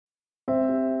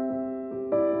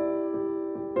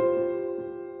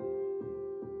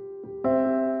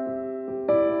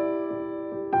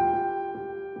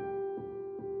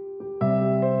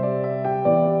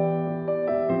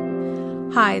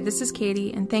Hi, this is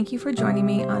Katie, and thank you for joining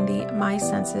me on the My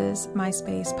Senses, My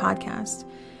Space podcast.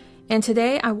 And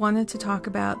today I wanted to talk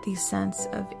about the sense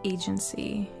of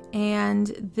agency. And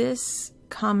this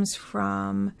comes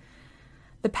from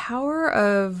the power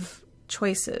of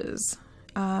choices.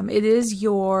 It is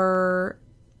your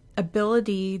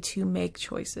ability to make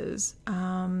choices.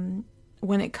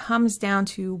 When it comes down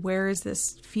to where is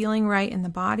this feeling right in the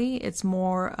body, it's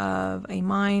more of a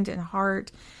mind and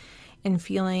heart and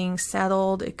feeling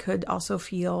settled. It could also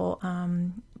feel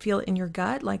in your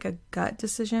gut, like a gut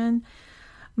decision.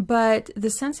 But the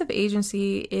sense of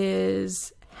agency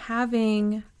is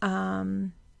having,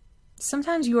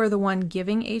 sometimes you are the one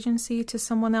giving agency to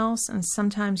someone else, and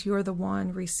sometimes you are the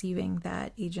one receiving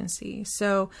that agency.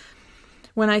 So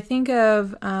when I think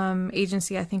of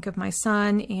agency, I think of my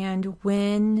son, and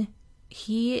when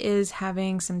he is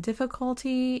having some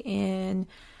difficulty in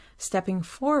stepping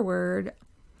forward,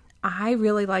 I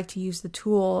really like to use the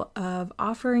tool of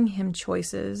offering him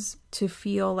choices to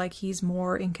feel like he's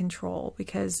more in control,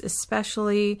 because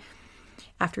especially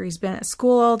after he's been at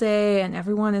school all day and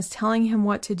everyone is telling him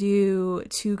what to do,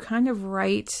 to kind of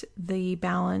right the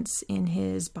balance in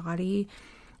his body,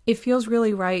 it feels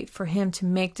really right for him to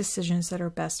make decisions that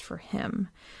are best for him.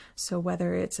 So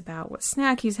whether it's about what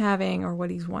snack he's having, or what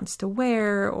he wants to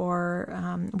wear, or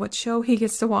what show he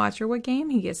gets to watch, or what game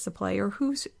he gets to play, or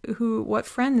what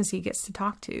friends he gets to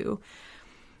talk to,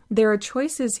 there are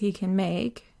choices he can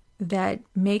make that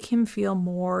make him feel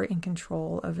more in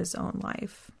control of his own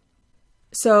life.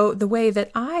 So the way that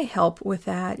I help with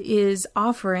that is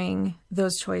offering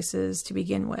those choices to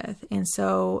begin with. And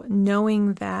so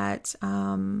knowing that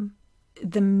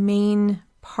the main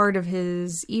part of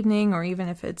his evening, or even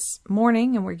if it's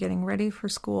morning and we're getting ready for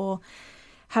school,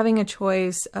 having a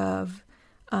choice of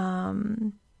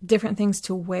different things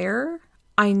to wear,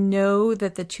 I know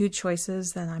that the two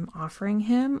choices that I'm offering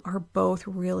him are both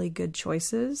really good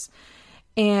choices.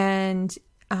 And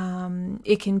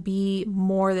it can be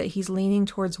more that he's leaning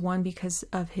towards one because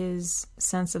of his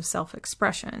sense of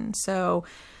self-expression. So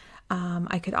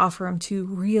I could offer him two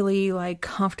really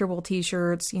comfortable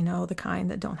t-shirts, the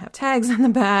kind that don't have tags on the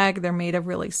back. They're made of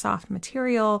really soft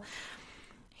material.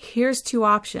 Here's two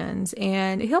options,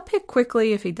 and he'll pick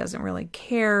quickly if he doesn't really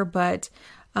care, but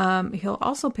he'll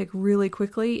also pick really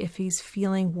quickly if he's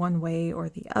feeling one way or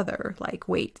the other. Like,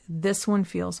 wait, this one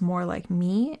feels more like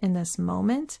me in this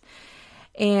moment.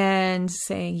 And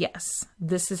saying, yes,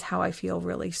 this is how I feel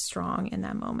really strong in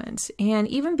that moment. And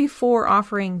even before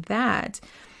offering that,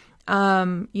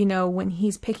 when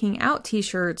he's picking out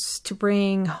t-shirts to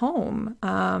bring home,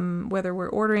 whether we're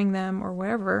ordering them or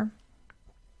wherever,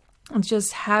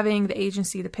 just having the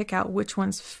agency to pick out which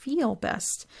ones feel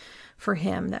best for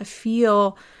him,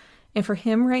 and for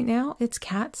him right now, it's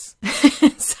cats.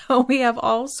 So we have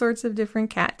all sorts of different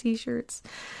cat t-shirts.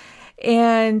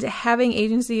 And having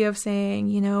agency of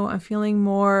saying, I'm feeling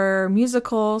more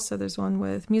musical, so there's one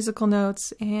with musical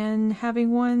notes, and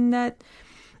having one that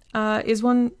is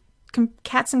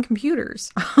cats and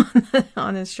computers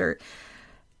on his shirt.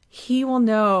 He will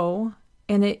know,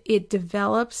 and it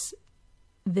develops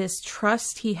this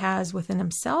trust he has within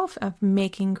himself of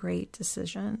making great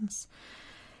decisions.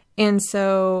 And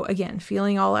so, again,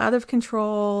 feeling all out of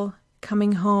control,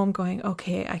 coming home, going,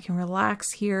 okay, I can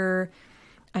relax here.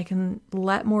 I can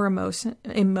let more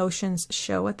emotions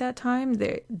show at that time.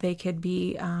 They could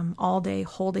be all day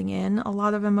holding in a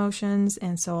lot of emotions.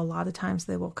 And so a lot of times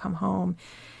they will come home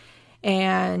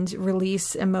and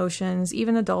release emotions.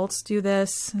 Even adults do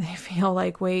this. They feel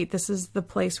like, wait, this is the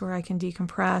place where I can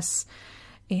decompress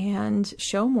and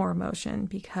show more emotion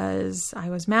because I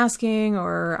was masking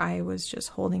or I was just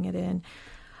holding it in.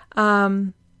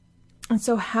 And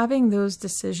so having those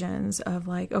decisions of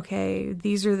okay,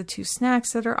 these are the two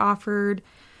snacks that are offered.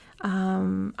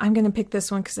 I'm going to pick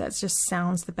this one because that just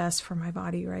sounds the best for my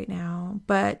body right now.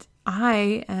 But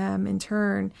I am in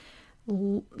turn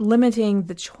limiting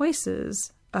the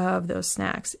choices of those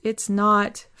snacks. It's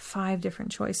not 5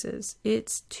 different choices.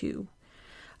 It's 2.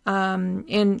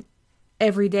 And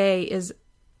every day is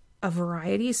a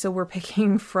variety. So we're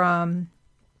picking from,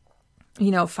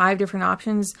 5 different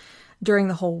options during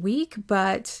the whole week,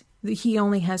 but he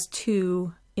only has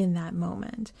 2 in that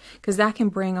moment, because that can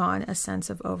bring on a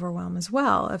sense of overwhelm as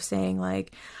well, of saying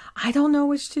I don't know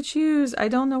which to choose. I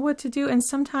don't know what to do. And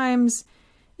sometimes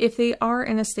if they are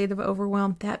in a state of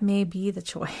overwhelm, that may be the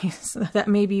choice. That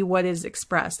may be what is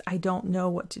expressed. I don't know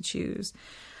what to choose.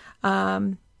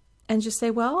 And just say,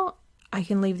 well, I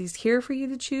can leave these here for you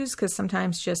to choose, because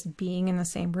sometimes just being in the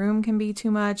same room can be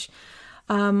too much.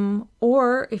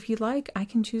 Or if you'd like, I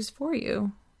can choose for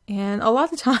you. And a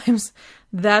lot of times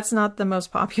that's not the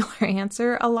most popular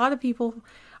answer. A lot of people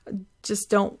just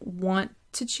don't want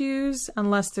to choose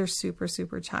unless they're super,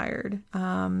 super tired.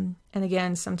 And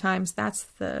again, sometimes that's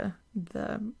the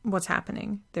what's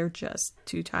happening. They're just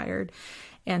too tired.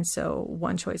 And so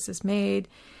one choice is made.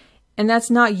 And that's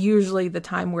not usually the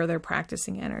time where they're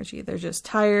practicing energy. They're just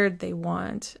tired. They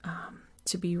want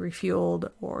to be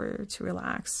refueled or to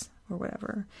relax or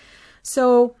whatever.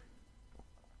 So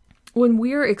when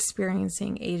we're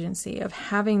experiencing agency of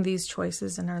having these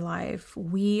choices in our life,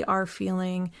 we are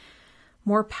feeling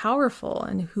more powerful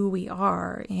in who we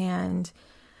are, and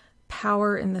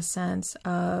power in the sense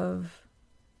of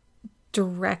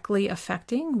directly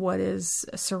affecting what is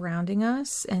surrounding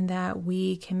us, and that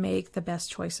we can make the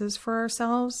best choices for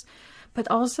ourselves. But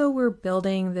also we're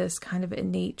building this kind of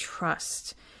innate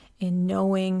trust in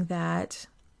knowing that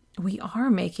we are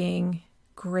making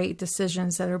great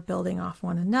decisions that are building off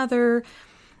one another,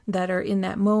 that are in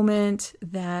that moment,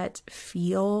 that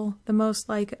feel the most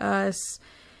like us,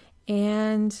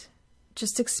 and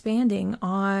just expanding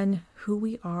on who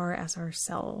we are as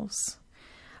ourselves.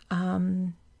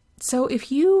 So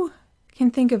if you can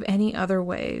think of any other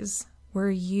ways where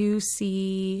you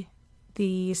see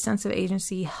the sense of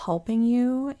agency helping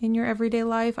you in your everyday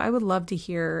life, I would love to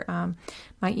hear.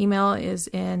 My email is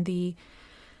in the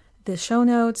show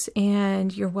notes,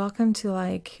 and you're welcome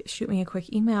to shoot me a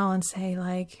quick email and say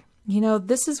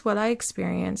this is what I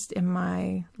experienced in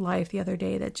my life the other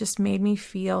day that just made me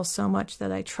feel so much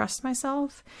that I trust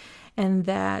myself and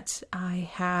that I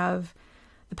have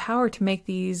the power to make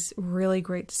these really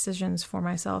great decisions for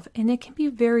myself. And it can be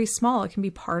very small. It can be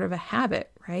part of a habit,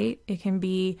 right? It can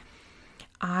be,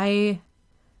 I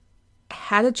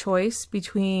had a choice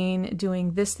between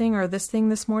doing this thing or this thing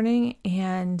this morning,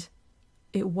 and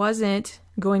it wasn't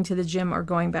going to the gym or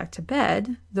going back to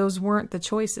bed. Those weren't the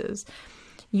choices.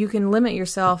 You can limit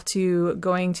yourself to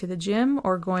going to the gym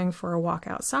or going for a walk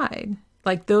outside.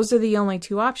 Those are the only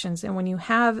two options. And when you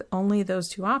have only those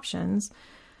two options,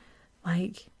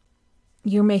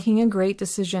 you're making a great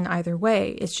decision either way.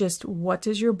 It's just, what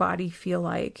does your body feel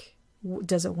like?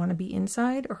 Does it want to be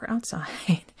inside or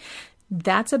outside?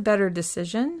 That's a better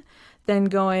decision than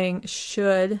going,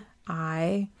 should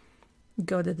I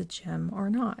go to the gym or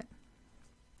not?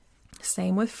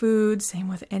 Same with food, same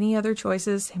with any other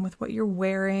choices, same with what you're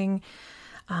wearing.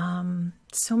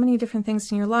 So many different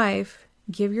things in your life.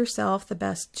 Give yourself the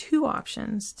best two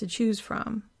options to choose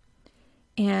from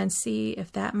and see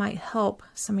if that might help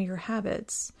some of your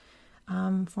habits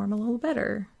form a little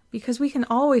better. Because we can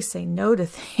always say no to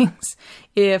things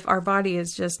if our body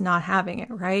is just not having it,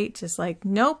 right? Just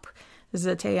nope, this is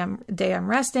a day I'm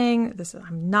resting.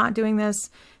 I'm not doing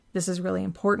this. This is really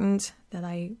important that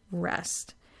I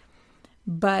rest.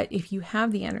 But if you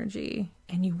have the energy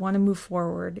and you want to move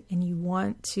forward and you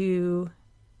want to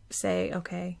say,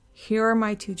 okay, here are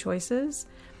my two choices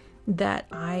that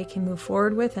I can move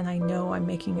forward with, and I know I'm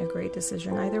making a great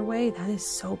decision either way, that is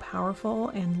so powerful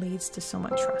and leads to so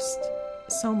much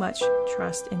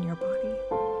trust in your body.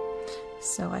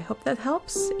 So I hope that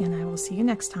helps, and I will see you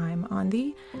next time on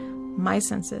the My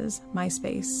Senses, My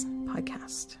Space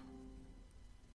podcast.